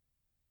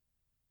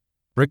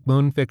Brick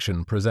Moon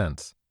Fiction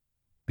presents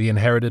The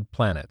Inherited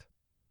Planet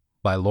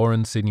by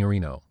Lauren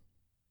Signorino.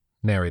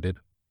 Narrated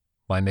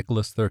by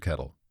Nicholas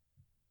Thurkettle.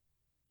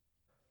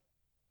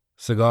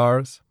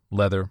 Cigars,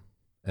 leather,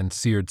 and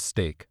seared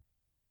steak.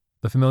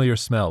 The familiar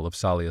smell of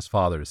Salia's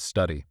father's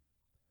study.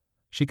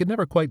 She could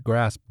never quite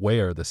grasp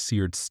where the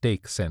seared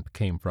steak scent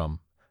came from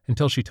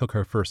until she took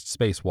her first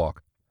spacewalk.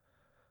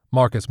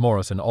 Marcus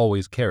Morrison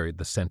always carried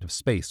the scent of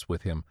space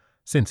with him,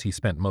 since he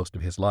spent most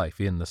of his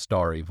life in the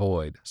starry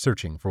void,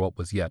 searching for what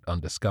was yet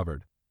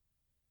undiscovered.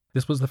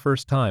 This was the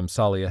first time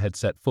Salia had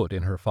set foot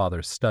in her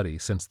father's study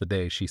since the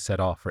day she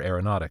set off for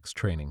aeronautics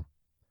training.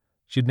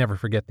 She'd never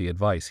forget the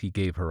advice he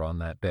gave her on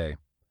that day.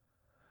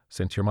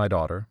 "Since you're my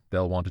daughter,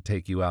 they'll want to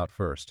take you out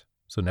first,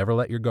 so never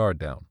let your guard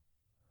down.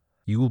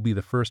 You will be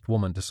the first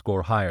woman to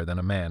score higher than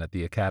a man at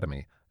the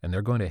academy, and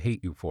they're going to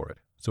hate you for it,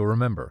 so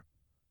remember,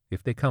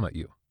 if they come at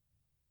you,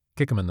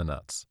 kick 'em in the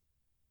nuts."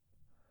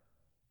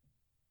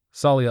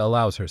 Salia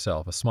allows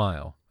herself a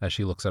smile as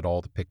she looks at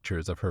all the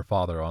pictures of her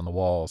father on the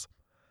walls.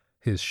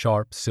 His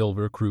sharp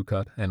silver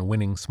crew-cut and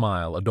winning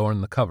smile adorn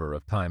the cover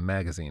of Time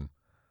magazine.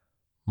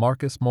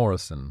 "Marcus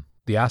Morrison,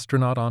 the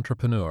astronaut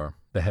entrepreneur,"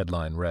 the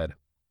headline read.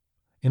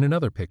 In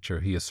another picture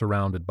he is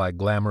surrounded by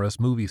glamorous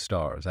movie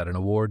stars at an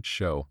awards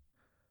show.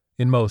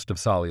 In most of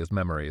Salia's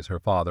memories,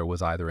 her father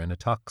was either in a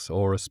tux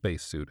or a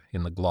spacesuit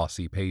in the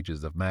glossy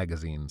pages of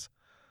magazines.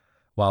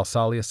 While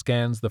Salia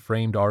scans the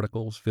framed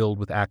articles filled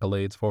with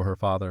accolades for her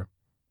father,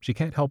 she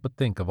can't help but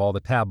think of all the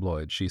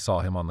tabloids she saw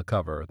him on the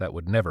cover that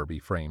would never be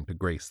framed to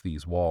grace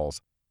these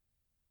walls.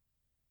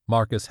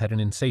 Marcus had an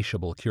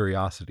insatiable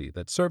curiosity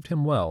that served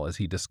him well as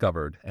he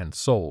discovered and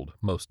sold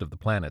most of the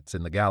planets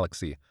in the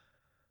galaxy.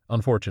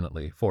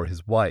 Unfortunately for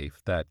his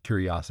wife, that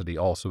curiosity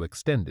also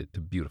extended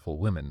to beautiful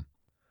women.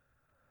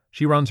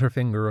 She runs her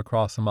finger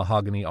across a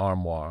mahogany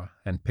armoire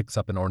and picks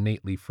up an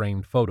ornately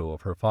framed photo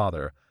of her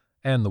father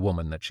and the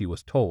woman that she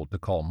was told to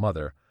call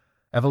mother.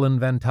 Evelyn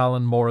Van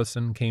Talen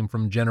Morrison came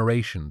from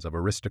generations of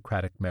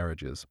aristocratic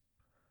marriages.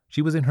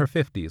 She was in her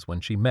 50s when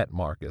she met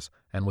Marcus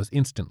and was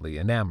instantly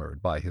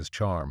enamored by his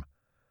charm.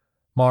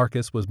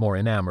 Marcus was more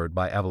enamored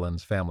by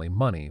Evelyn's family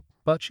money,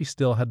 but she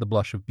still had the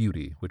blush of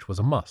beauty, which was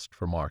a must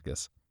for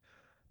Marcus.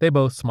 They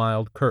both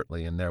smiled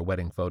curtly in their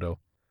wedding photo.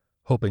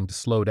 Hoping to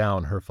slow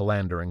down her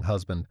philandering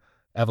husband,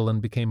 Evelyn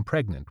became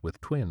pregnant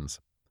with twins.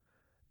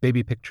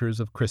 Baby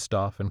pictures of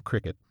Christoph and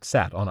Cricket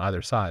sat on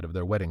either side of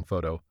their wedding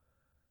photo.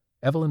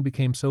 Evelyn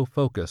became so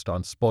focused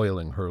on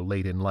spoiling her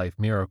late-in-life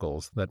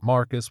miracles that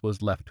Marcus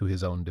was left to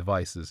his own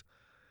devices,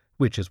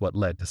 which is what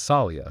led to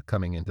Salia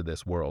coming into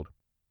this world.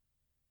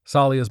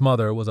 Salia's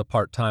mother was a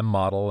part-time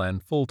model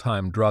and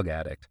full-time drug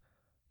addict.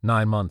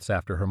 9 months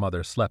after her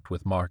mother slept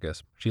with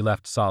Marcus, she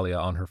left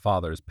Salia on her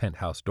father's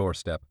penthouse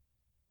doorstep.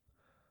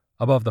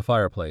 Above the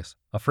fireplace,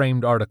 a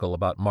framed article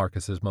about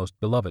Marcus's most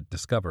beloved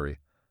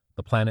discovery,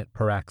 the planet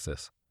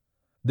Paraxis.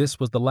 This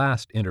was the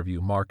last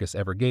interview Marcus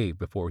ever gave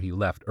before he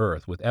left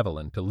Earth with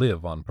Evelyn to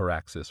live on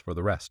Paraxis for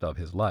the rest of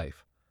his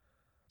life.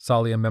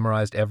 Salia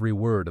memorized every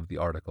word of the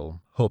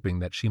article, hoping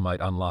that she might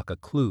unlock a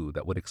clue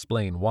that would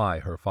explain why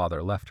her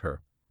father left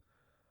her.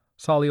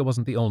 Salia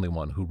wasn't the only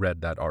one who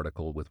read that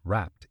article with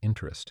rapt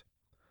interest.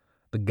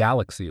 The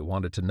galaxy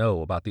wanted to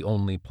know about the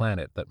only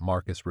planet that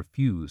Marcus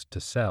refused to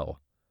sell.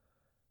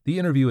 The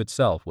interview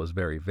itself was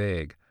very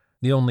vague.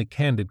 The only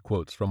candid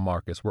quotes from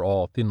Marcus were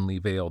all thinly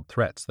veiled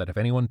threats that if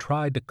anyone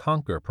tried to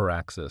conquer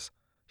Paraxis,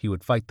 he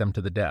would fight them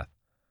to the death.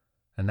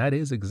 And that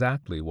is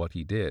exactly what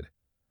he did.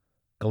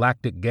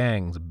 Galactic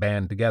gangs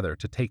band together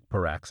to take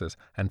Paraxis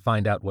and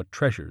find out what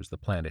treasures the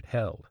planet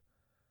held.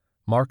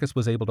 Marcus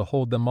was able to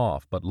hold them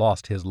off, but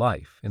lost his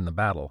life in the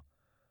battle.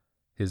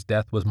 His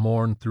death was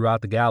mourned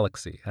throughout the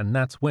galaxy, and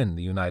that's when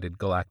the United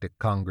Galactic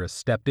Congress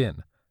stepped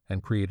in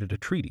and created a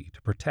treaty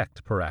to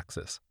protect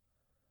Paraxis.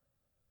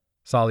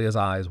 Salia's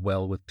eyes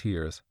well with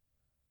tears.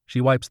 She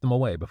wipes them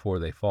away before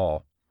they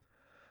fall.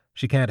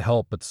 She can't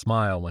help but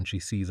smile when she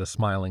sees a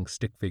smiling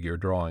stick figure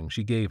drawing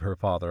she gave her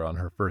father on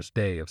her first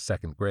day of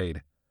 2nd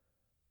grade.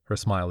 Her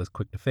smile is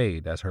quick to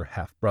fade as her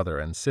half-brother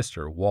and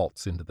sister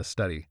waltz into the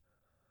study.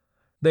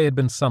 They had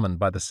been summoned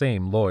by the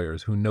same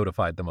lawyers who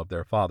notified them of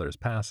their father's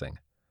passing.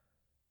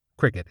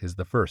 Cricket is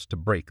the first to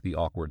break the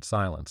awkward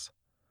silence.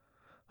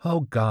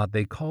 "Oh, God,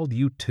 they called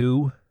you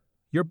too?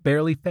 You're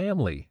barely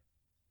family."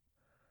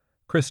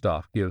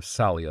 Christoph gives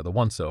Salia the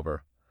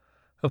once-over.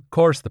 "Of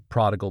course the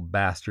prodigal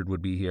bastard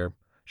would be here.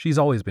 She's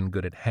always been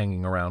good at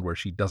hanging around where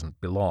she doesn't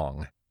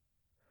belong."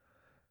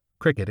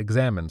 Cricket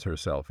examines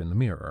herself in the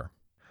mirror.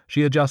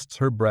 She adjusts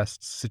her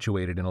breasts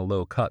situated in a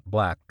low-cut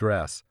black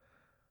dress.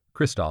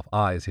 Christoph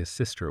eyes his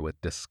sister with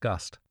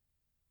disgust.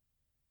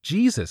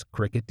 "Jesus,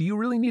 Cricket, do you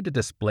really need to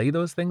display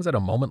those things at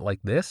a moment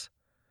like this?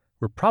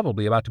 We're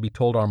probably about to be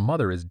told our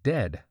mother is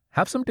dead.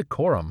 Have some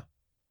decorum."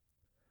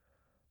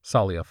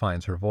 Salia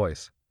finds her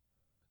voice.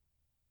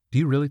 "Do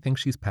you really think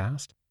she's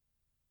passed?"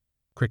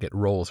 Cricket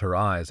rolls her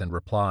eyes and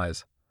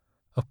replies,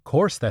 "Of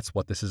course that's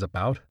what this is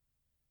about.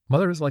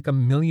 Mother is like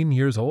 1,000,000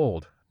 years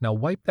old. Now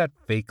wipe that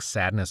fake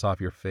sadness off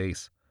your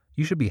face.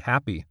 You should be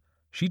happy.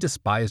 She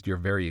despised your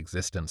very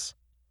existence."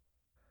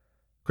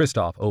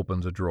 Kristoff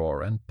opens a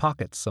drawer and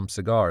pockets some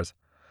cigars,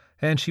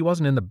 and she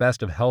wasn't in the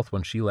best of health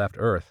when she left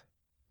Earth.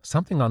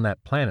 Something on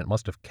that planet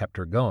must have kept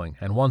her going,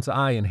 and once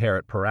I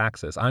inherit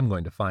Paraxis, I'm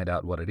going to find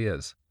out what it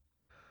is.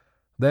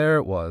 There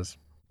it was,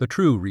 the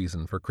true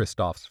reason for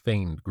Kristoff's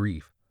feigned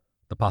grief.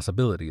 The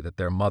possibility that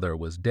their mother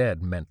was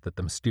dead meant that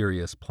the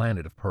mysterious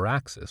planet of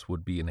Paraxis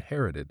would be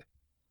inherited.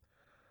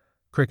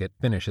 Cricket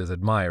finishes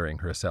admiring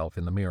herself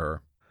in the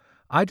mirror.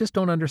 I just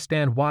don't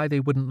understand why they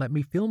wouldn't let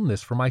me film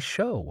this for my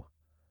show.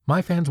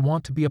 My fans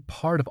want to be a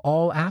part of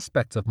all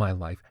aspects of my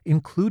life,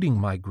 including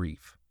my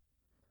grief.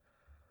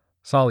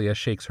 Salia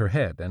shakes her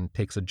head and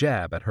takes a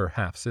jab at her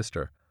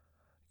half-sister.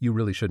 You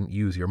really shouldn't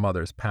use your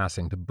mother's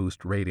passing to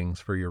boost ratings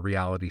for your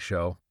reality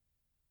show.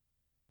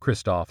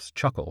 Kristoff's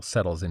chuckle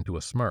settles into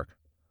a smirk.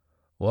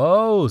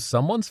 Whoa,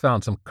 someone's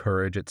found some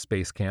courage at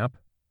space camp.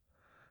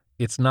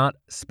 It's not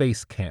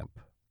space camp.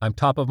 I'm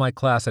top of my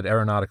class at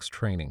aeronautics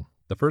training,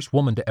 the first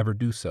woman to ever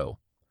do so.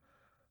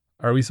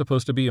 Are we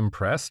supposed to be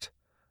impressed?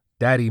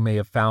 Daddy may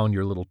have found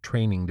your little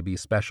training to be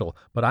special,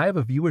 but I have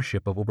a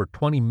viewership of over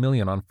 20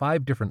 million on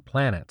 5 different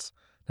planets.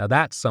 Now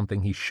that's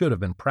something he should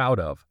have been proud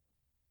of.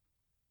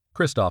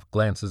 Kristoff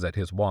glances at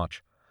his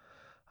watch.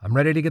 I'm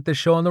ready to get this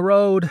show on the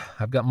road.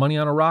 I've got money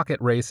on a rocket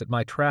race at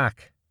my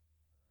track.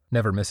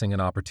 Never missing an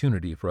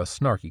opportunity for a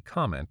snarky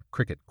comment,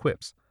 Cricket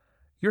quips.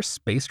 Your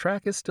space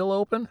track is still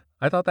open?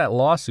 I thought that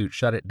lawsuit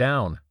shut it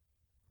down.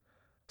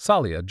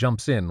 Salia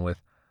jumps in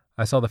with,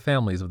 I saw the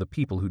families of the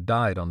people who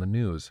died on the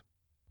news.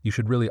 You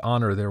should really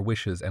honor their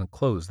wishes and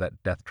close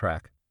that death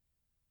track.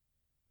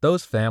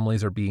 Those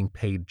families are being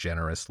paid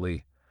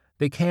generously.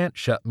 They can't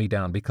shut me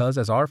down because,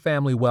 as our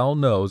family well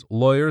knows,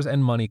 lawyers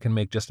and money can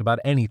make just about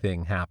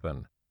anything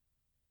happen.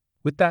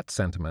 With that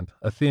sentiment,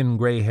 a thin,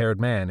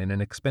 gray-haired man in an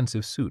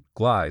expensive suit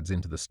glides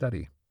into the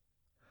study.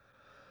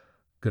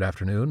 Good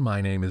afternoon, my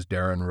name is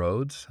Darren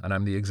Rhodes, and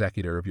I'm the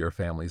executor of your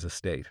family's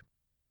estate.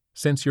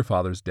 Since your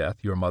father's death,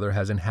 your mother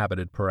has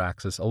inhabited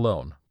Paraxis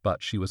alone,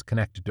 but she was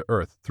connected to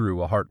Earth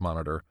through a heart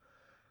monitor.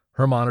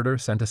 Her monitor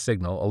sent a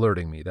signal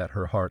alerting me that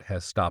her heart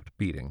has stopped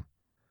beating.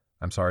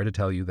 I'm sorry to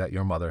tell you that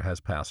your mother has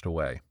passed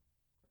away.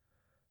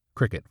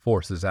 Cricket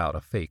forces out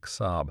a fake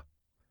sob.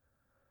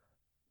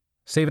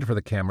 Save it for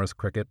the cameras,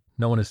 Cricket.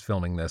 No one is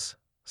filming this,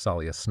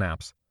 Salia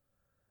snaps.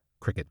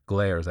 Cricket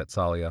glares at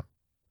Salia.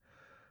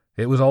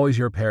 It was always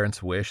your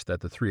parents' wish that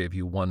the 3 of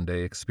you one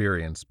day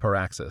experience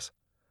Paraxis.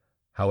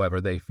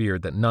 However, they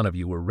feared that none of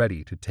you were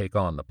ready to take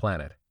on the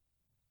planet.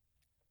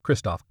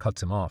 Kristoff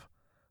cuts him off.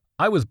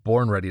 I was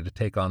born ready to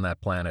take on that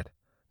planet.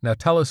 Now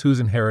tell us who's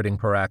inheriting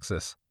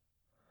Paraxis.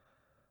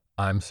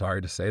 I'm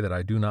sorry to say that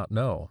I do not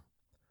know.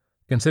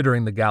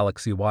 Considering the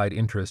galaxy-wide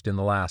interest in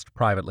the last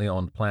privately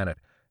owned planet,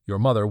 your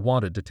mother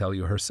wanted to tell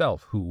you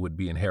herself who would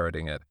be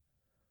inheriting it.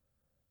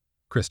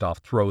 Kristoff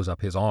throws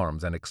up his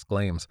arms and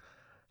exclaims,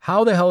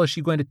 How the hell is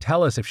she going to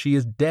tell us if she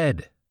is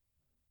dead?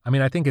 I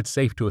mean, I think it's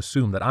safe to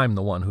assume that I'm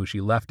the one who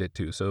she left it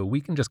to, so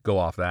we can just go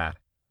off that.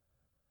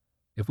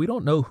 If we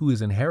don't know who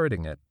is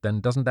inheriting it,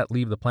 then doesn't that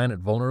leave the planet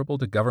vulnerable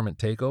to government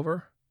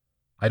takeover?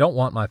 I don't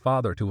want my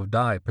father to have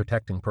died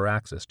protecting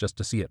Paraxis just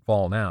to see it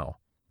fall now.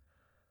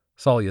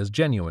 Salia's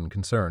genuine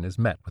concern is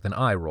met with an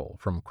eye roll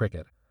from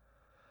Cricket.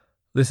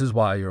 This is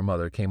why your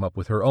mother came up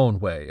with her own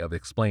way of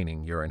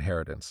explaining your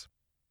inheritance.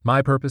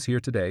 My purpose here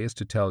today is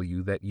to tell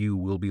you that you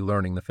will be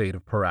learning the fate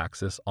of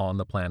Paraxis on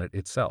the planet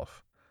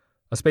itself.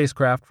 A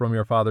spacecraft from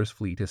your father's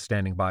fleet is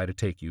standing by to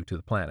take you to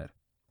the planet.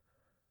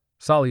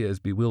 Salia is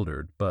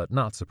bewildered, but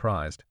not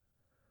surprised.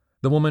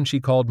 The woman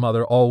she called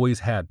mother always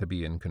had to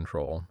be in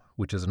control,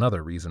 which is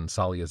another reason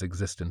Salia's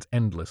existence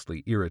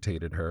endlessly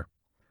irritated her.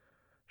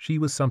 She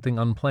was something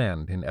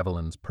unplanned in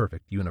Evelyn's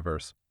perfect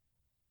universe.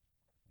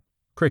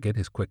 Cricket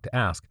is quick to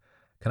ask,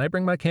 Can I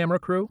bring my camera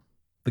crew?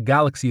 The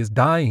galaxy is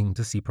dying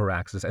to see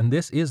Paraxis, and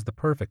this is the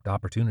perfect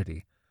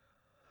opportunity.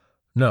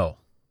 No.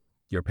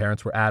 Your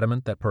parents were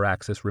adamant that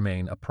Paraxis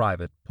remain a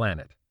private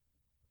planet.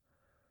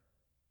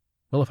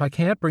 Well, if I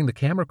can't bring the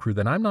camera crew,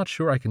 then I'm not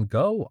sure I can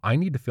go. I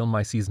need to film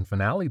my season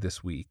finale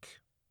this week.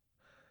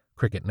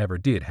 Cricket never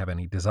did have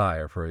any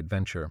desire for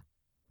adventure.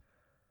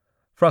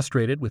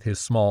 Frustrated with his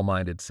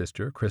small-minded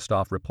sister,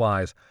 Kristoff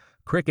replies,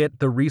 Cricket,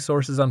 the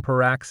resources on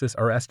Paraxis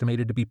are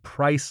estimated to be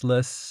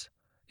priceless.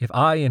 If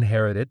I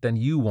inherit it, then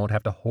you won't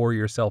have to whore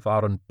yourself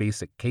out on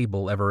basic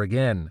cable ever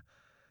again.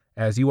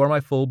 As you are my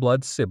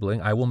full-blood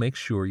sibling, I will make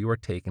sure you are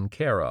taken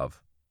care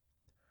of.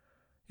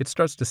 It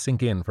starts to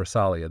sink in for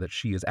Salia that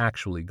she is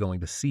actually going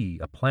to see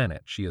a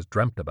planet she has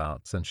dreamt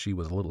about since she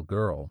was a little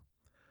girl.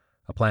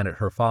 A planet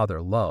her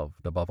father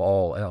loved above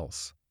all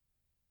else.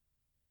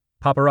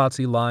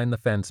 Paparazzi line the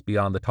fence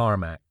beyond the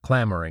tarmac,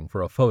 clamoring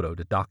for a photo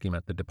to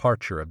document the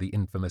departure of the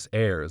infamous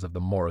heirs of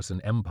the Morrison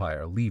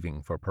Empire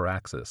leaving for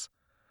Paraxis.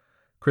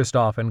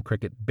 Kristoff and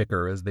Cricket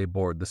bicker as they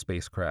board the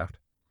spacecraft.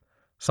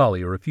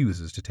 Salia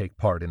refuses to take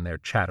part in their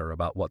chatter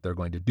about what they're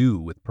going to do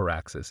with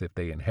Paraxis if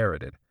they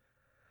inherit it.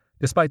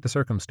 Despite the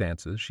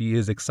circumstances, she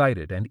is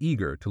excited and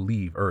eager to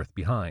leave Earth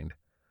behind.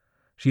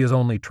 She is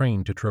only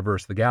trained to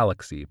traverse the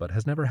galaxy, but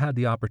has never had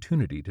the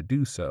opportunity to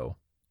do so.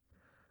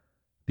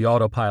 The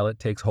autopilot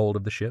takes hold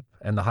of the ship,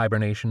 and the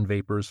hibernation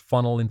vapors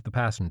funnel into the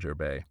passenger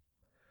bay.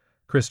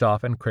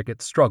 Kristoff and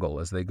Cricket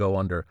struggle as they go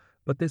under,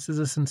 but this is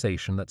a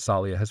sensation that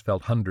Salia has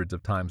felt hundreds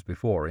of times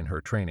before in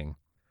her training.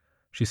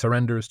 She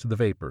surrenders to the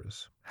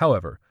vapors.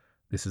 However,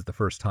 this is the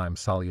first time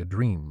Salia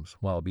dreams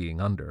while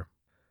being under.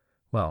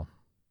 Well,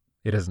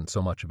 it isn't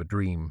so much of a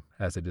dream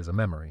as it is a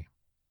memory.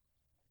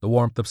 The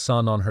warmth of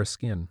sun on her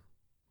skin,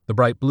 the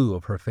bright blue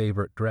of her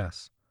favorite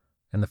dress,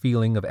 and the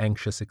feeling of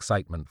anxious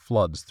excitement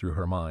floods through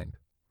her mind.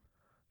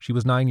 She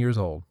was 9 years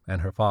old,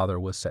 and her father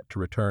was set to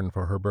return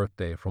for her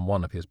birthday from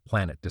one of his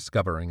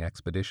planet-discovering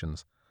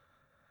expeditions.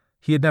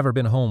 He had never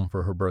been home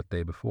for her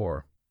birthday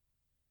before.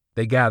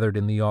 They gathered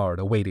in the yard,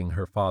 awaiting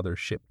her father's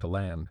ship to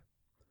land.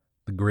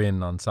 The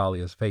grin on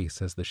Salia's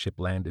face as the ship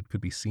landed could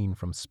be seen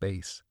from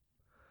space.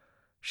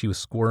 She was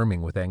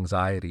squirming with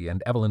anxiety,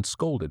 and Evelyn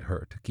scolded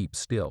her to keep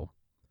still.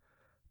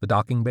 The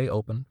docking bay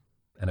opened,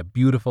 and a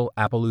beautiful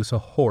Appaloosa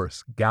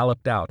horse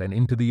galloped out and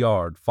into the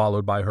yard,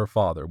 followed by her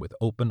father with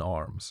open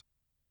arms.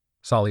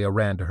 Salia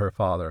ran to her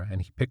father,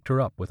 and he picked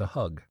her up with a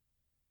hug.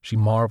 She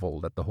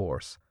marveled at the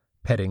horse,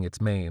 petting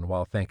its mane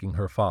while thanking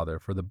her father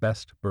for the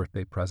best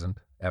birthday present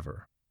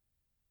ever.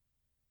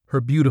 Her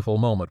beautiful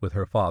moment with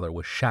her father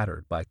was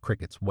shattered by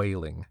Cricket's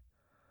wailing.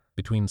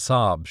 Between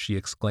sobs, she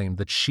exclaimed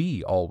that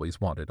she always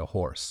wanted a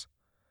horse.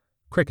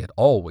 Cricket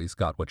always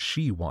got what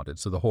she wanted,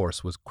 so the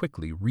horse was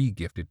quickly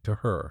re-gifted to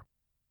her.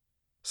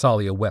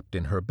 Salia wept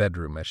in her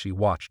bedroom as she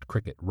watched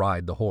Cricket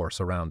ride the horse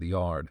around the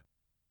yard.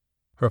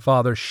 Her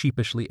father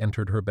sheepishly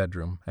entered her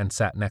bedroom and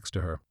sat next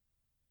to her.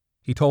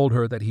 He told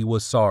her that he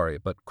was sorry,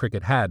 but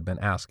Cricket had been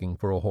asking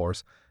for a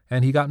horse,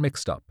 and he got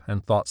mixed up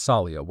and thought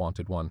Salia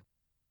wanted one.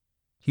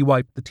 He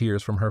wiped the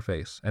tears from her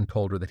face and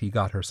told her that he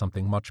got her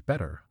something much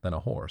better than a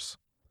horse.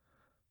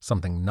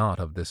 Something not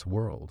of this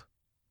world.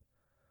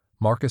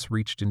 Marcus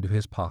reached into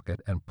his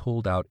pocket and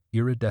pulled out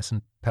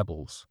iridescent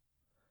pebbles.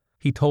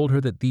 He told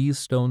her that these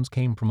stones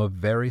came from a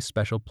very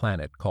special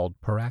planet called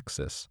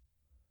Paraxis.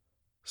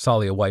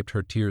 Salia wiped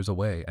her tears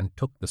away and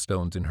took the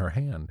stones in her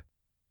hand.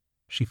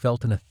 She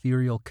felt an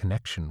ethereal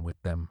connection with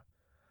them.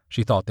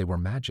 She thought they were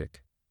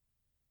magic.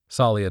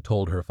 Salia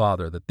told her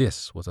father that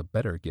this was a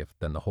better gift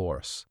than the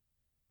horse.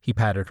 He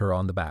patted her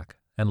on the back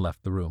and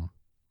left the room.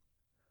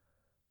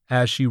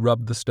 As she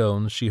rubbed the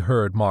stones, she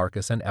heard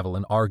Marcus and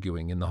Evelyn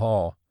arguing in the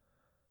hall.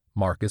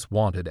 Marcus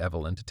wanted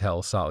Evelyn to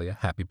tell Salia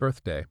happy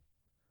birthday.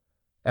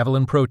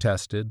 Evelyn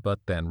protested, but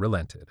then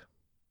relented.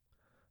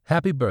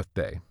 "Happy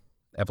birthday,"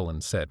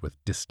 Evelyn said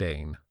with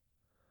disdain.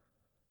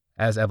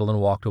 As Evelyn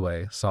walked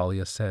away,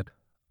 Salia said,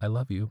 "I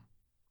love you."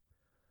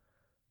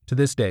 To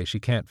this day,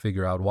 she can't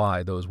figure out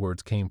why those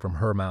words came from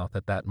her mouth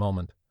at that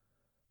moment.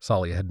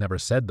 Salia had never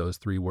said those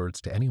 3 words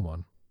to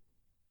anyone.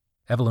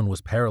 Evelyn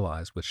was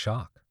paralyzed with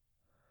shock.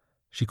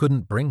 She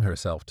couldn't bring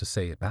herself to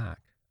say it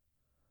back.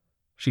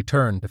 She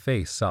turned to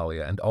face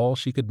Salia, and all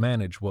she could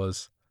manage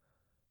was,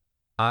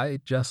 I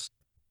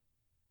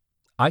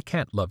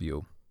can't love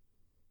you."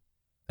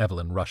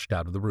 Evelyn rushed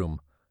out of the room,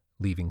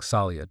 leaving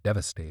Salia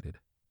devastated.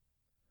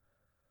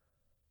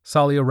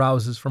 Salia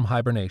rouses from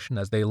hibernation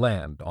as they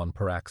land on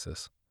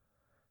Paraxis.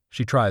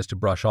 She tries to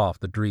brush off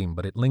the dream,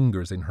 but it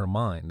lingers in her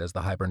mind as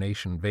the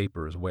hibernation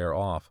vapors wear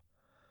off.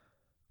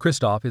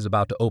 Kristoff is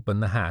about to open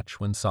the hatch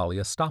when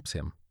Salia stops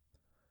him.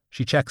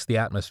 She checks the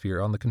atmosphere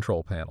on the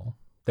control panel.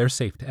 They're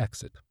safe to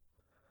exit.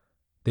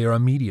 They are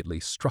immediately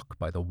struck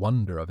by the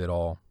wonder of it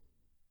all.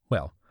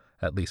 Well,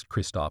 at least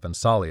Kristoff and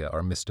Salia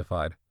are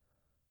mystified.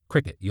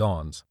 Cricket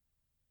yawns.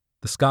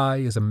 The sky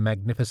is a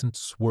magnificent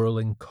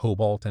swirling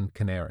cobalt and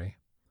canary.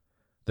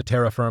 The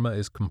terra firma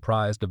is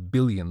comprised of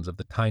billions of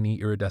the tiny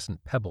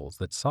iridescent pebbles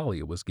that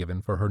Salia was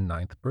given for her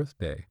 9th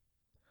birthday.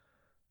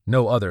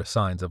 No other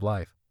signs of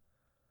life.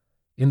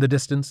 In the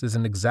distance is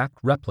an exact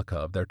replica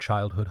of their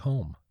childhood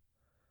home,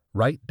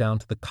 right down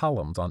to the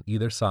columns on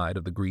either side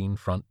of the green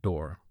front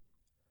door.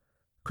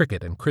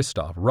 Cricket and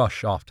Kristoff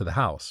rush off to the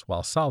house,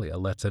 while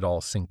Salia lets it all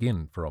sink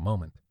in for a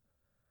moment.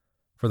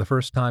 For the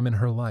first time in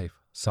her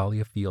life,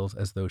 Salia feels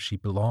as though she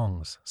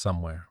belongs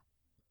somewhere.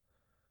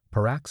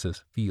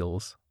 Paraxis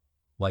feels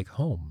like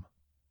home.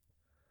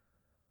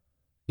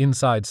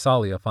 Inside,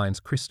 Salia finds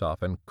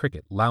Kristoff and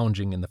Cricket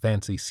lounging in the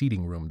fancy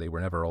seating room they were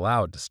never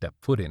allowed to step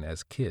foot in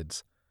as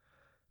kids.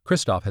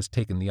 Kristoff has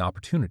taken the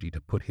opportunity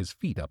to put his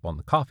feet up on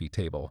the coffee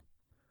table.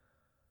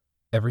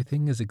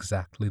 "Everything is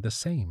exactly the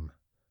same,"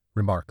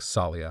 remarks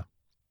Salia.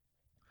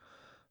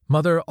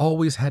 "Mother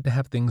always had to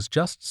have things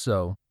just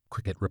so,"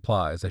 Cricket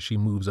replies as she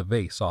moves a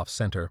vase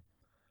off-center.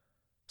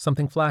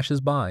 Something flashes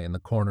by in the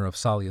corner of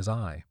Salia's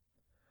eye.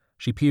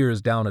 She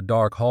peers down a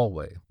dark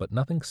hallway, but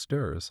nothing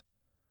stirs.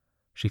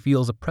 She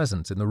feels a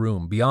presence in the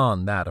room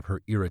beyond that of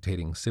her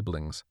irritating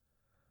siblings.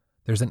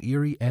 There's an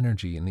eerie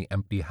energy in the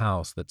empty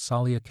house that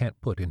Salia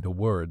can't put into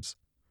words.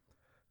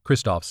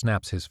 Kristoff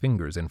snaps his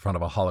fingers in front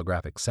of a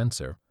holographic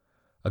sensor.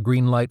 A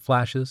green light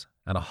flashes,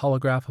 and a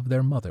holograph of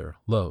their mother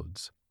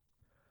loads.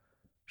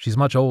 She's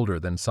much older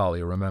than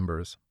Salia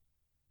remembers.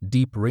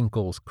 Deep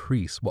wrinkles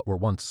crease what were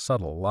once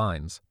subtle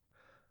lines.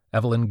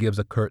 Evelyn gives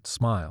a curt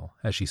smile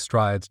as she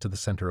strides to the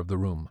center of the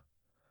room.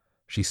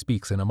 She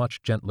speaks in a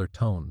much gentler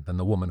tone than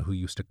the woman who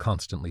used to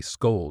constantly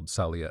scold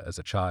Salia as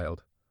a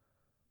child.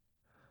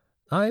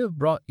 I have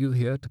brought you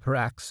here to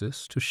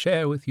Paraxis to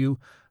share with you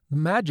the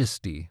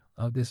majesty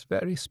of this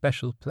very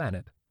special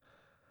planet.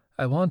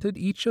 I wanted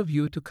each of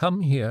you to come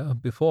here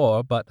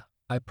before, but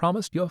I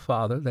promised your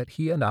father that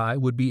he and I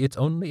would be its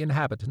only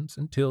inhabitants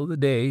until the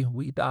day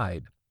we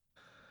died.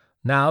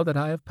 Now that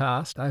I have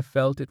passed, I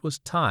felt it was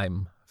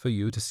time for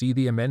you to see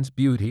the immense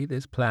beauty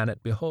this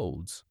planet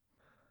beholds.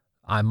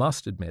 I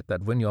must admit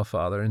that when your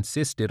father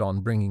insisted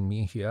on bringing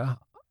me here,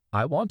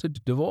 I wanted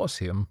to divorce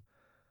him.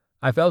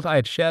 I felt I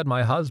had shared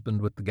my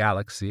husband with the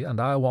galaxy, and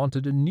I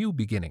wanted a new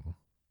beginning.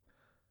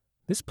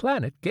 This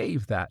planet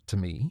gave that to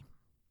me.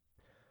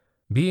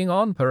 Being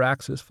on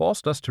Paraxis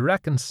forced us to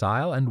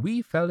reconcile, and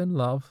we fell in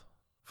love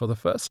for the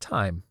first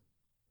time.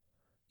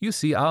 You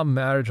see, our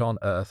marriage on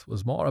Earth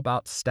was more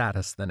about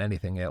status than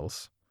anything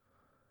else.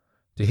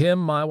 To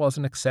him I was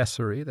an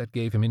accessory that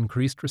gave him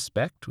increased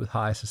respect with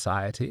high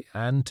society,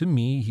 and to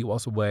me he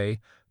was a way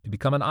to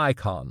become an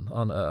icon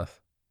on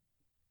Earth.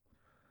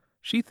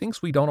 She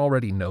thinks we don't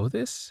already know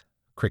this?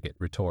 Cricket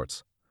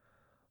retorts.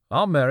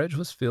 Our marriage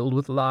was filled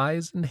with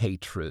lies and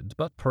hatred,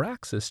 but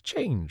Paraxis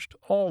changed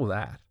all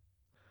that.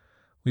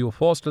 We were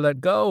forced to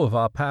let go of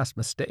our past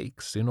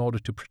mistakes in order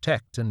to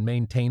protect and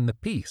maintain the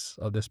peace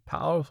of this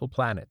powerful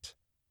planet.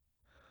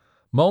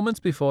 Moments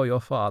before your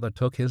father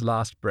took his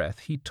last breath,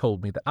 he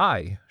told me that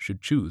I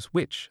should choose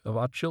which of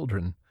our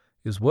children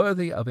is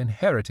worthy of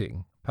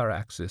inheriting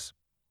Paraxis.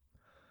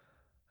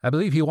 I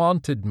believe he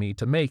wanted me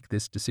to make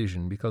this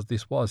decision because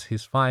this was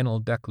his final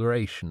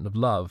declaration of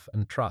love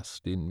and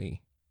trust in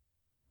me.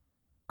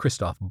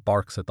 Kristoff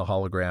barks at the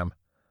hologram.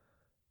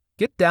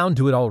 Get down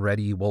to it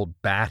already, you old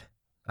bat.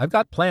 I've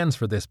got plans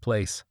for this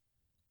place.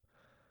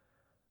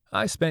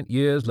 I spent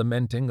years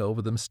lamenting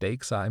over the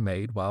mistakes I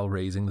made while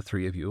raising the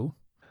three of you.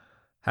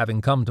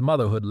 Having come to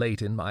motherhood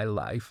late in my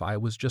life, I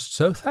was just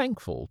so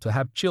thankful to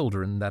have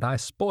children that I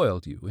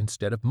spoiled you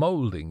instead of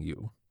molding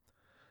you.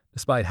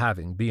 Despite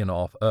having been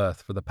off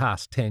Earth for the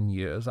past 10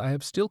 years, I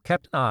have still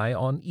kept an eye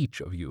on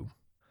each of you.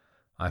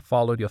 I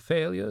followed your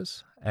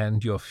failures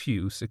and your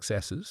few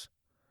successes.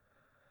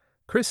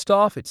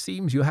 Kristoff, it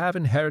seems you have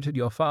inherited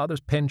your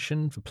father's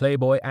penchant for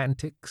playboy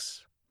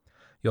antics.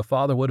 Your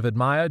father would have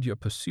admired your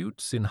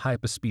pursuits in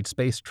hyperspeed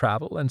space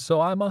travel, and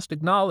so I must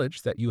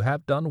acknowledge that you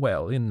have done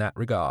well in that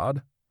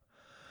regard.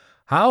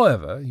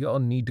 However, your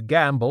need to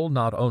gamble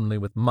not only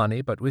with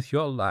money but with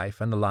your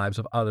life and the lives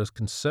of others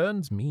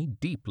concerns me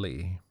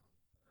deeply.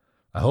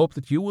 I hope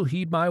that you will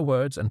heed my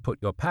words and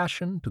put your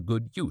passion to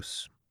good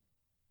use.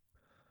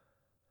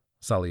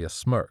 Salia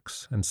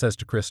smirks and says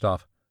to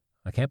Kristoff,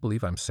 I can't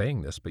believe I'm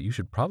saying this, but you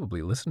should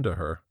probably listen to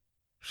her.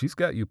 She's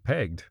got you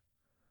pegged.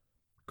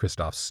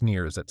 Kristoff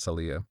sneers at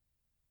Salia.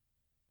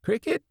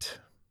 Cricket,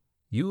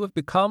 you have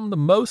become the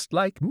most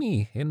like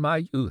me in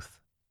my youth.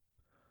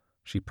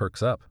 She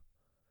perks up.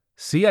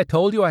 See, I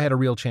told you I had a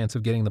real chance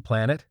of getting the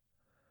planet.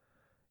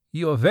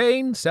 You are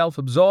vain,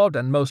 self-absorbed,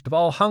 and most of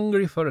all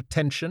hungry for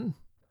attention.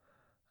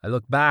 I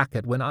look back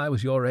at when I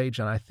was your age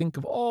and I think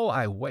of all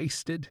I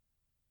wasted.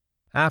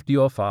 After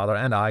your father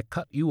and I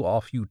cut you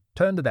off, you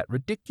turned to that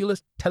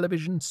ridiculous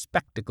television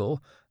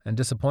spectacle and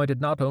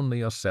disappointed not only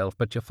yourself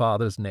but your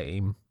father's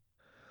name.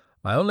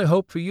 My only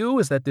hope for you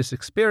is that this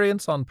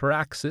experience on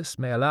Paraxis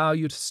may allow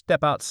you to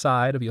step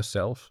outside of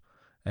yourself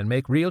and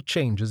make real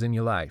changes in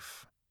your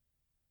life.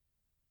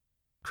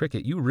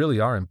 Cricket, you really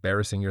are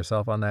embarrassing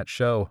yourself on that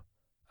show.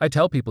 I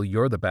tell people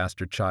you're the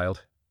bastard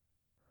child.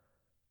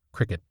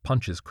 Cricket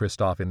punches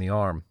Kristoff in the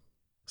arm.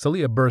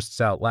 Salia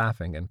bursts out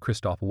laughing, and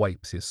Kristoff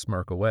wipes his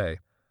smirk away.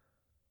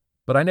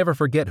 But I never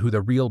forget who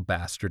the real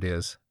bastard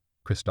is,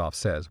 Kristoff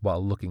says,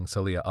 while looking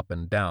Salia up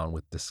and down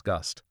with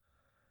disgust.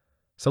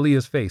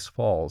 Salia's face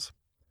falls.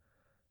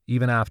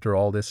 Even after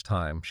all this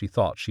time, she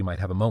thought she might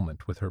have a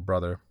moment with her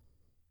brother.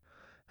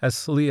 As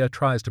Salia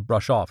tries to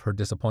brush off her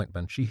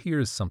disappointment, she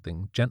hears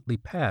something gently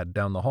pad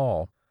down the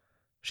hall.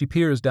 She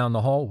peers down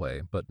the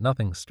hallway, but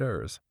nothing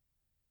stirs.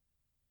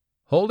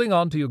 Holding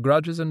on to your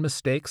grudges and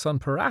mistakes on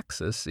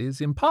Paraxis is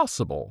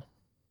impossible.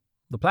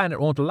 The planet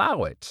won't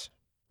allow it.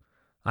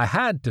 I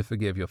had to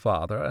forgive your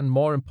father, and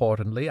more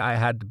importantly, I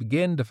had to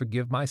begin to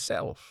forgive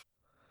myself.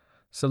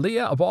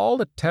 Salia, of all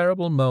the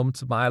terrible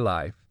moments of my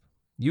life,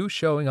 you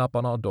showing up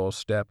on our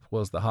doorstep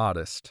was the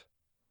hardest.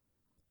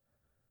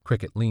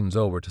 Cricket leans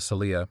over to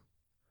Salia.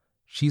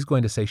 She's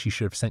going to say she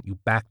should have sent you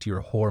back to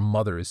your whore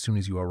mother as soon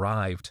as you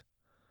arrived.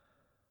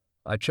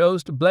 I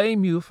chose to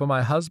blame you for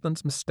my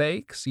husband's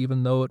mistakes,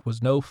 even though it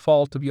was no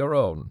fault of your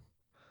own.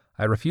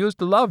 I refused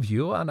to love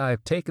you, and I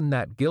have taken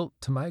that guilt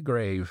to my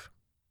grave.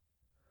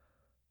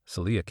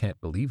 Salia can't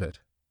believe it.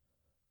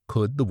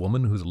 Could the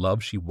woman whose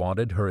love she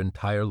wanted her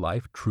entire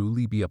life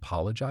truly be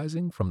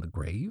apologizing from the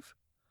grave?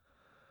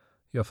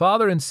 Your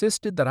father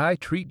insisted that I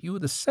treat you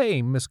the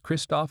same as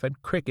Kristoff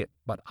and Cricket,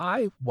 but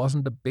I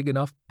wasn't a big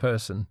enough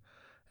person,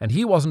 and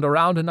he wasn't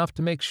around enough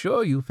to make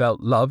sure you felt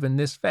love in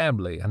this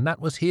family, and that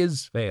was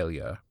his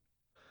failure.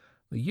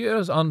 The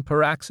years on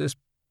Paraxis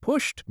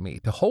pushed me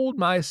to hold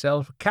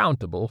myself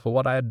accountable for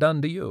what I had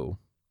done to you.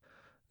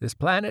 This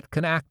planet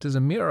can act as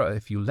a mirror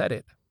if you let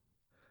it.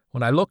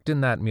 When I looked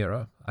in that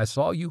mirror, I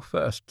saw you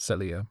first,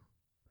 Celia.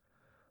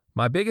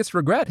 My biggest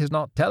regret is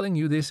not telling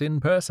you this in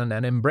person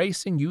and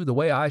embracing you the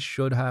way I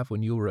should have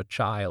when you were a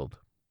child.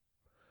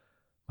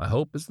 My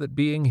hope is that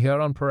being here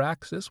on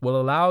Paraxis will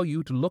allow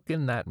you to look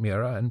in that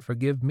mirror and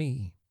forgive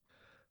me,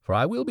 for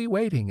I will be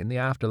waiting in the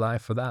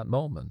afterlife for that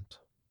moment.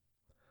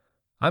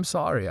 I'm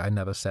sorry I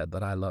never said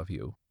that I love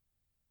you."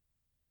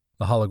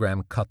 The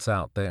hologram cuts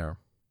out there.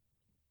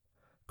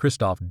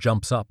 Kristoff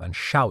jumps up and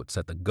shouts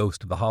at the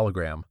ghost of the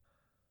hologram.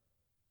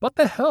 "What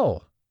the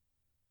hell?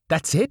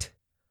 That's it?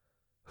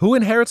 Who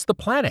inherits the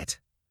planet?"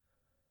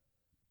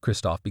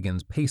 Kristoff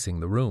begins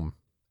pacing the room.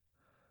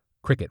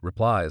 Cricket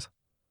replies,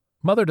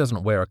 "Mother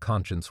doesn't wear a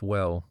conscience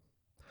well.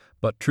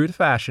 But true to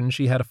fashion,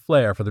 she had a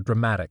flair for the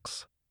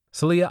dramatics.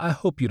 Celia, I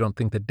hope you don't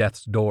think the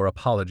Death's Door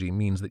apology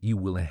means that you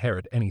will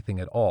inherit anything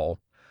at all.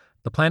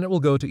 The planet will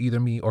go to either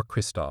me or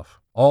Kristoff.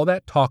 All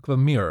that talk of a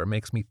mirror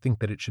makes me think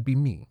that it should be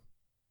me."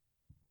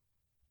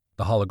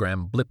 The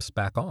hologram blips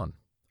back on.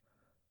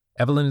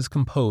 Evelyn is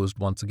composed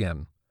once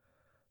again.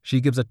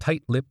 She gives a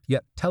tight-lipped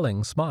yet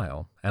telling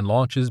smile and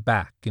launches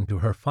back into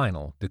her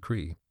final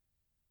decree.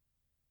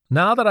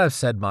 "Now that I've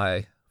said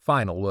my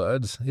final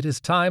words, it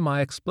is time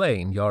I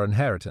explain your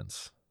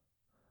inheritance.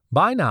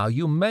 By now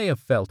you may have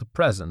felt a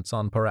presence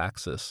on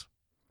Paraxis.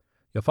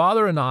 Your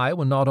father and I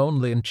were not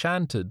only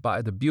enchanted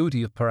by the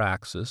beauty of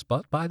Paraxis,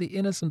 but by the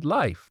innocent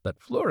life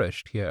that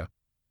flourished here.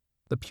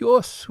 The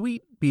pure,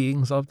 sweet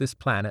beings of this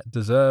planet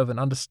deserve an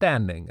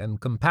understanding and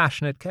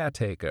compassionate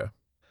caretaker.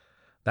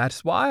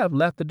 That's why I've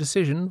left the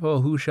decision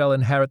for who shall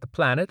inherit the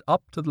planet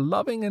up to the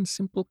loving and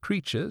simple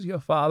creatures your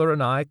father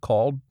and I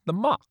called the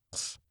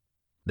Mox.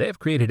 They've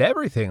created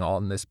everything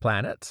on this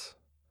planet.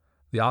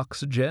 The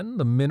oxygen,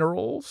 the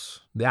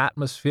minerals, the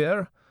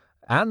atmosphere,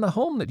 and the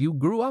home that you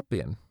grew up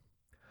in.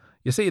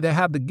 You see, they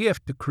have the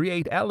gift to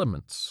create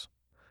elements.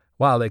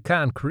 While they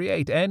can't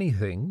create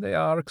anything, they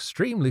are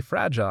extremely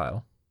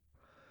fragile.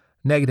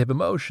 Negative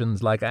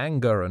emotions like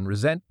anger and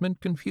resentment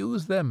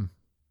confuse them.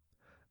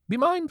 Be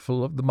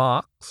mindful of the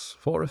Mox,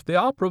 for if they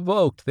are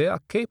provoked, they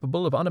are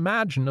capable of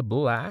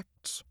unimaginable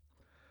acts.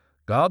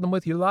 Guard them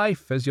with your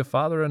life, as your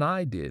father and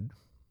I did."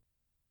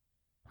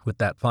 With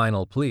that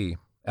final plea,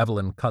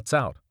 Evelyn cuts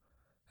out,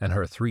 and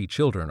her 3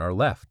 children are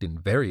left in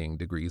varying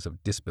degrees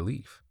of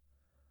disbelief.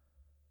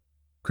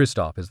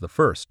 Kristoff is the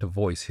first to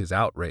voice his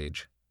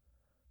outrage.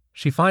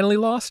 She finally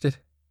lost it.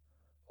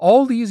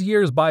 All these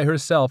years by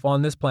herself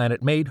on this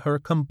planet made her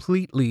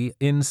completely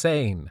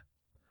insane.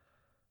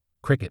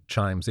 Cricket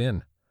chimes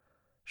in.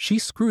 She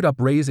screwed up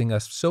raising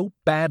us so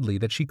badly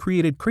that she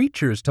created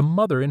creatures to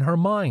mother in her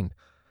mind.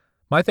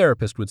 My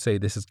therapist would say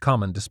this is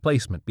common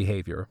displacement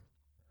behavior.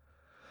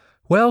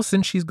 Well,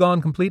 since she's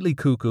gone completely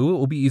cuckoo, it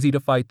will be easy to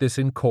fight this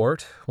in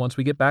court. Once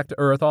we get back to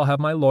Earth, I'll have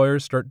my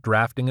lawyers start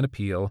drafting an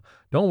appeal.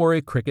 Don't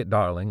worry, Cricket,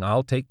 darling.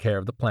 I'll take care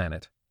of the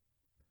planet.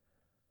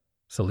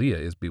 Celia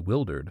is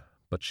bewildered,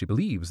 but she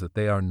believes that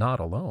they are not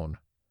alone.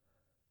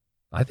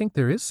 I think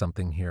there is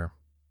something here.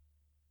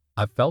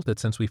 I've felt it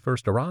since we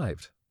first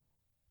arrived.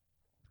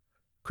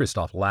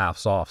 Kristoff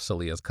laughs off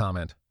Celia's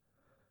comment.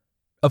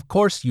 Of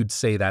course you'd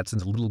say that,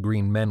 since little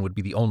green men would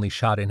be the only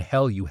shot in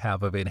hell you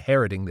have of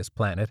inheriting this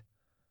planet.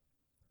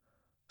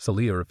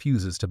 Celia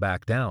refuses to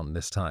back down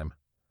this time.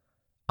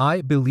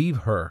 I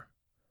believe her.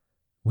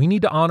 We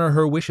need to honor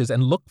her wishes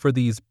and look for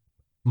these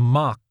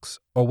Mox,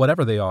 or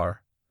whatever they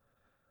are.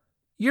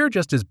 You're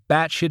just as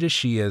batshit as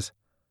she is.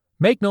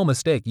 Make no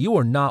mistake, you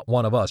are not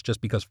one of us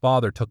just because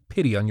Father took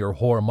pity on your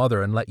whore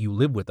mother and let you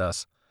live with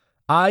us.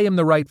 I am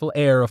the rightful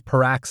heir of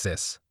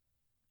Paraxis.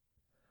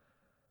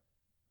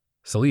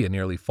 Celia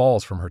nearly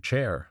falls from her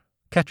chair,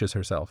 catches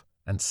herself,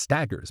 and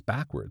staggers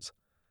backwards.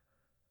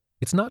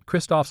 It's not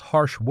Kristoff's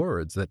harsh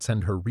words that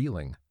send her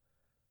reeling.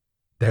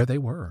 There they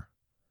were,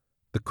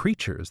 the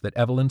creatures that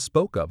Evelyn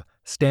spoke of,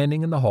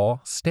 standing in the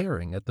hall,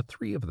 staring at the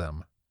 3 of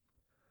them.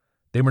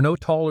 They were no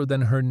taller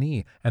than her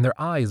knee, and their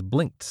eyes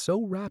blinked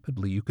so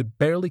rapidly you could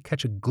barely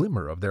catch a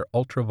glimmer of their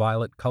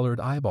ultraviolet-colored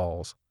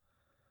eyeballs.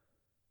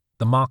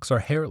 The Mox are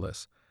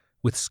hairless,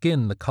 with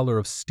skin the color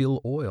of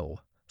still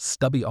oil,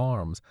 stubby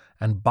arms,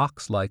 and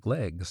box-like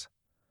legs.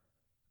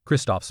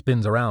 Kristoff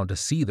spins around to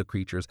see the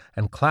creatures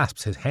and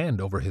clasps his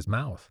hand over his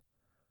mouth.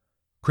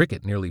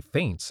 Cricket nearly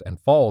faints and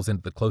falls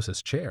into the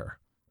closest chair.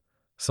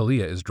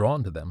 Celia is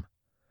drawn to them.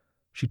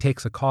 She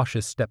takes a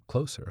cautious step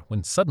closer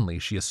when suddenly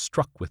she is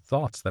struck with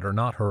thoughts that are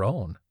not her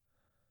own.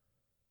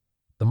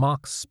 The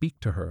Mox speak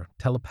to her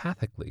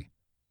telepathically,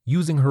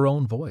 using her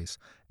own voice,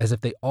 as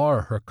if they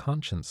are her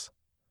conscience.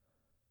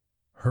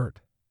 Hurt,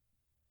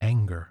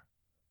 anger,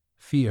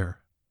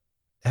 fear,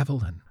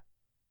 Evelyn,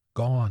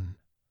 gone,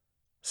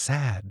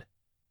 sad.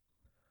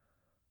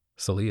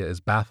 Celia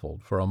is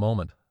baffled for a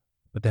moment,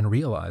 but then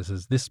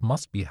realizes this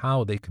must be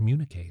how they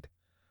communicate.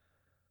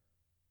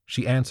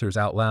 She answers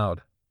out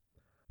loud,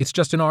 "It's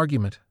just an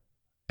argument.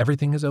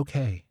 Everything is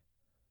okay.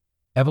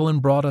 Evelyn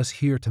brought us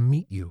here to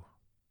meet you."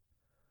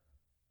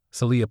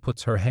 Celia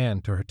puts her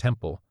hand to her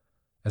temple,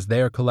 as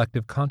their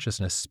collective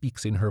consciousness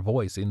speaks in her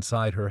voice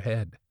inside her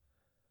head.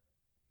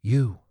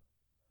 You.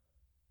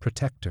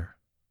 Protector.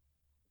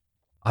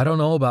 I don't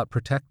know about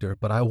Protector,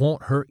 but I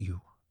won't hurt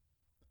you.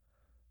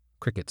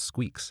 Cricket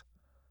squeaks.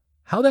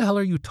 How the hell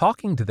are you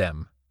talking to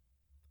them?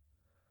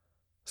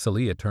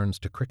 Celia turns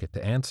to Cricket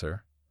to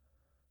answer.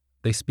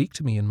 They speak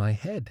to me in my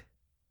head.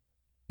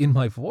 In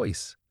my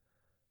voice.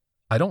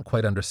 I don't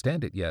quite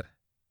understand it yet,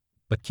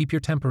 but keep your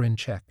temper in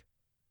check.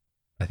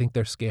 I think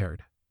they're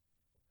scared.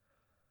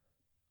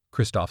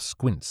 Kristoff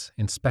squints,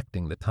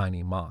 inspecting the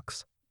tiny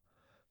Mox.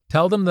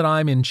 Tell them that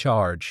I'm in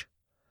charge.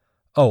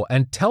 Oh,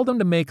 and tell them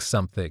to make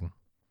something.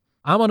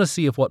 I want to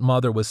see if what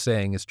Mother was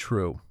saying is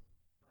true.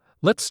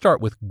 Let's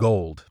start with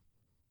gold.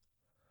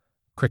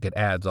 Cricket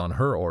adds on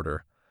her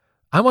order,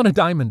 I want a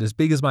diamond as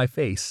big as my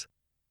face.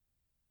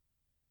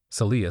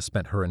 Celia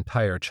spent her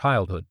entire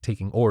childhood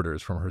taking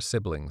orders from her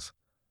siblings,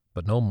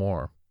 but no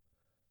more.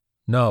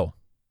 No,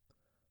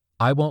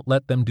 I won't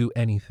let them do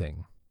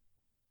anything.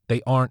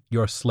 They aren't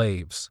your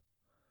slaves.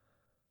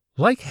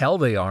 Like hell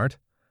they aren't.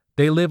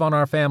 They live on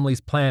our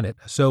family's planet,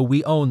 so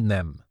we own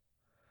them.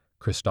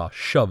 Kristoff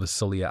shoves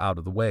Celia out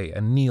of the way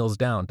and kneels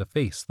down to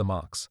face the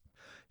Mox.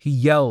 He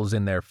yells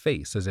in their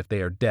face as if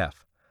they are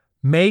deaf.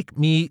 Make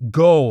me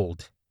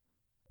gold!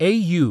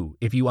 AU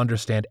if you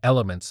understand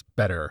elements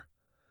better.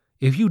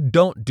 If you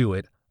don't do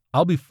it,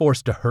 I'll be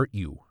forced to hurt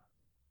you.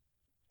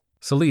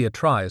 Celia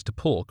tries to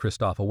pull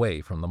Kristoff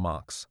away from the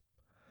Mox.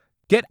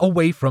 Get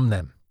away from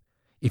them!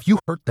 If you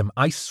hurt them,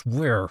 I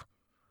swear.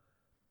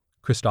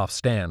 Kristoff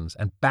stands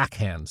and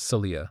backhands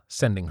Celia,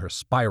 sending her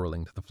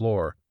spiraling to the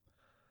floor.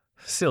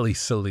 Silly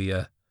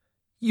Celia,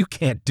 you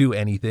can't do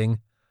anything.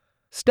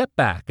 Step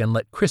back and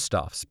let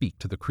Kristoff speak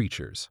to the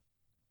creatures.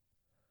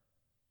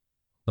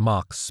 The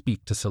Mox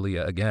speak to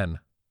Celia again.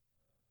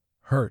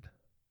 Hurt,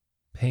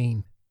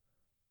 pain,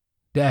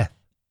 death.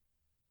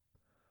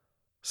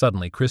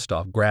 Suddenly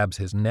Kristoff grabs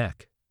his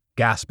neck,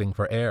 gasping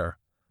for air.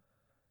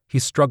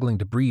 He's struggling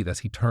to breathe as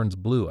he turns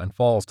blue and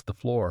falls to the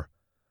floor.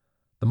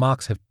 The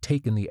Mox have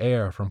taken the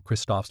air from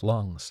Kristoff's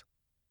lungs.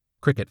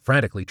 Cricket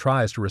frantically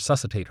tries to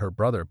resuscitate her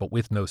brother, but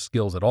with no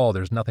skills at all,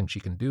 there's nothing she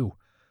can do.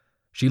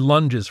 She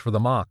lunges for the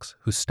Mox,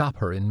 who stop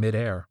her in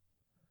midair.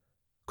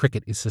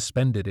 Cricket is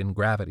suspended in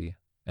gravity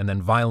and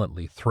then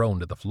violently thrown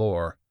to the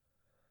floor.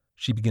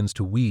 She begins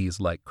to wheeze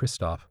like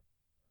Kristoff.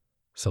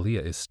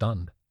 Celia is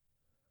stunned.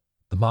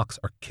 The Mox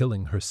are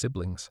killing her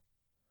siblings.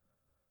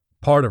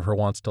 Part of her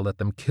wants to let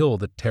them kill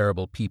the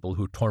terrible people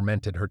who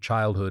tormented her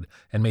childhood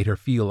and made her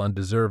feel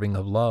undeserving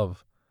of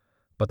love,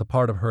 but the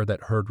part of her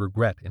that heard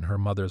regret in her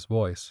mother's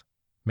voice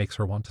makes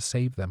her want to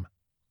save them.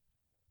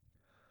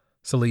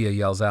 Celia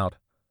yells out,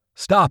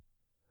 Stop!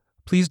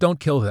 Please don't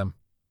kill them.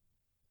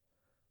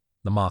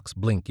 The Mox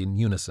blink in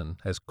unison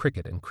as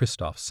Cricket and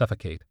Kristoff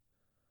suffocate.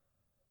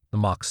 The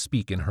Mox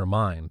speak in her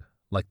mind,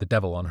 like the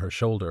devil on her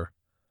shoulder.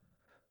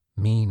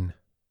 Mean.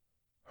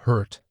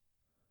 Hurt.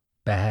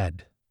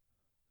 Bad.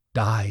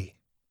 Die.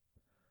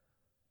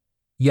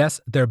 Yes,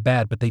 they're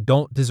bad, but they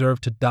don't deserve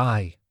to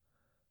die.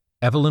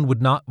 Evelyn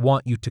would not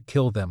want you to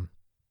kill them.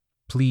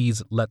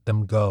 Please let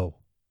them go.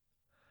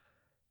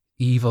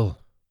 Evil.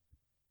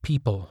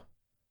 People.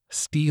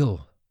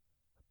 Steal.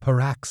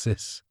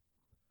 Paraxis.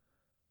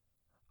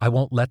 I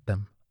won't let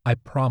them. I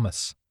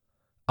promise.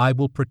 I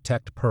will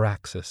protect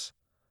Paraxis.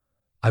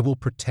 I will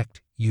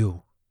protect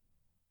you.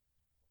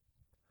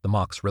 The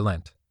Mox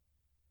relent.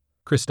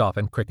 Kristoff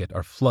and Cricket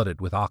are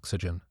flooded with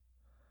oxygen.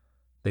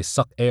 They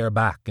suck air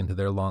back into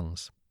their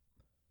lungs.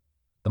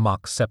 The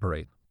Mox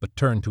separate, but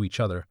turn to each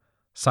other,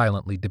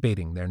 silently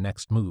debating their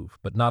next move,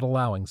 but not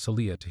allowing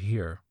Celia to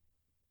hear.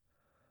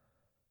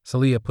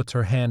 Celia puts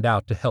her hand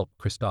out to help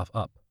Kristoff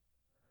up.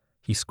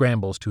 He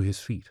scrambles to his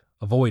feet,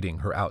 avoiding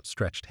her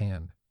outstretched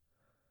hand.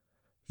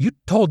 You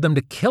told them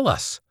to kill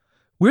us!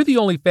 We're the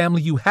only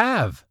family you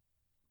have!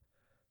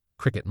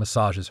 Cricket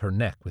massages her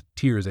neck with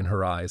tears in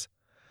her eyes.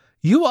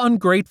 You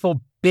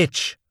ungrateful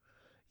bitch!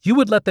 You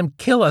would let them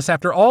kill us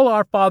after all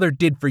our father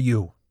did for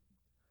you.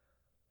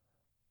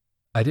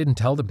 I didn't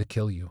tell them to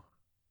kill you.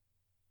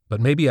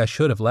 But maybe I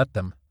should have let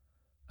them.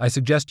 I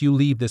suggest you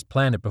leave this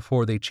planet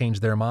before they change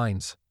their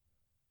minds.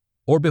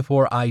 Or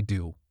before I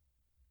do.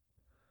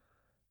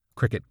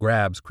 Cricket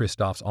grabs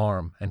Kristoff's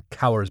arm and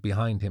cowers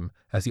behind him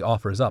as he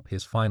offers up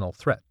his final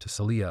threat to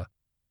Celia.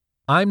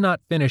 I'm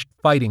not finished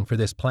fighting for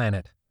this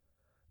planet.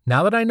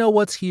 Now that I know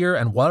what's here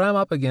and what I'm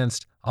up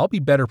against, I'll be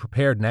better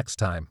prepared next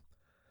time.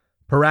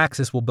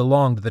 Paraxis will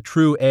belong to the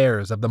true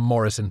heirs of the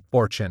Morrison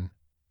fortune.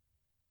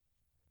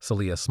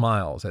 Celia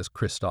smiles as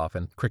Kristoff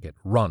and Cricket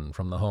run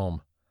from the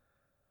home.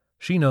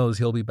 She knows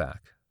he'll be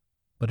back,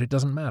 but it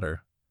doesn't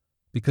matter,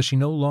 because she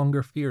no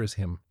longer fears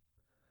him.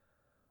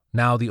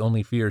 Now the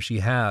only fear she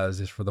has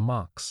is for the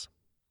Mox.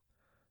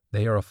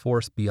 They are a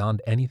force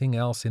beyond anything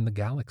else in the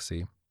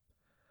galaxy.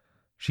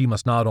 She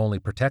must not only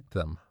protect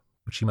them,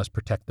 but she must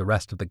protect the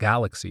rest of the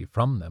galaxy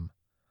from them.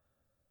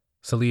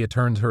 Celia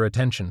turns her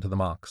attention to the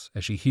Mox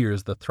as she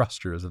hears the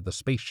thrusters of the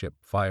spaceship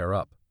fire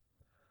up.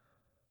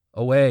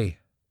 Away.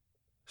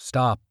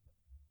 Stop.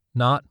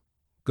 Not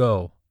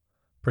go.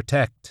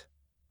 Protect.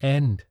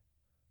 End.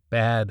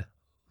 Bad.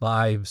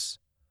 Lives.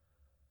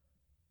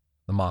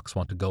 The Mox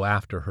want to go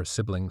after her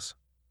siblings.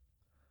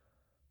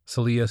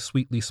 Celia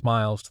sweetly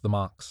smiles to the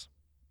Mox.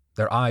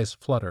 Their eyes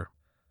flutter.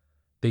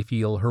 They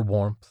feel her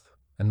warmth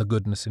and the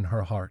goodness in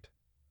her heart.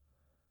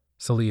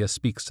 Celia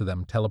speaks to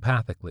them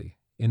telepathically,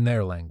 in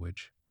their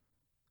language.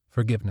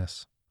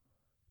 Forgiveness.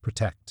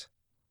 Protect.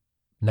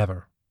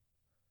 Never.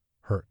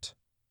 Hurt.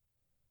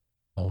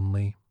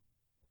 Only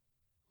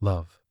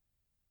love.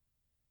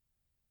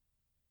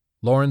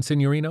 Lauren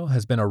Signorino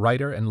has been a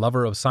writer and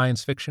lover of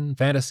science fiction,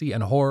 fantasy,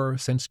 and horror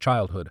since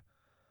childhood.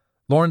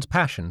 Lauren's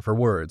passion for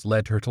words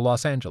led her to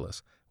Los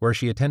Angeles, where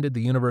she attended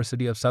the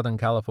University of Southern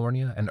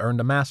California and earned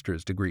a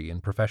master's degree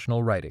in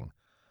professional writing.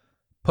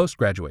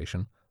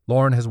 Post-graduation,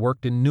 Lauren has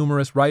worked in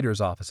numerous writers'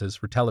 offices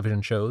for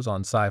television shows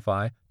on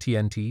Sci-Fi,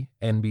 TNT,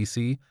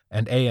 NBC,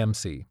 and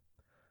AMC.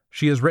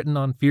 She has written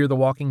on Fear the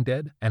Walking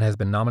Dead and has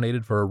been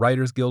nominated for a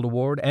Writers Guild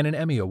Award and an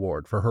Emmy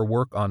Award for her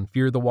work on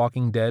Fear the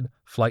Walking Dead,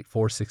 Flight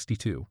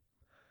 462.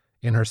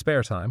 In her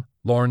spare time,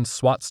 Lauren's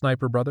SWAT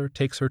sniper brother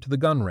takes her to the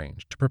gun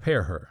range to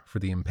prepare her for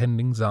the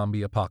impending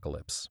zombie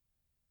apocalypse.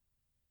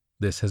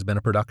 This has been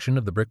a production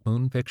of the Brick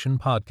Moon Fiction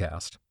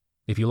Podcast.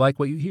 If you like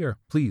what you hear,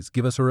 please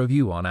give us a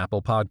review on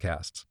Apple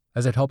Podcasts,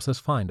 as it helps us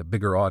find a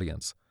bigger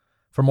audience.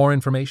 For more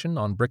information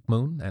on Brick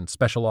Moon and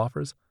special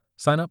offers,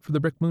 sign up for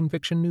the Brick Moon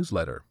Fiction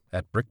newsletter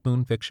at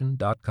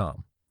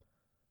brickmoonfiction.com.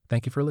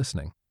 Thank you for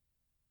listening.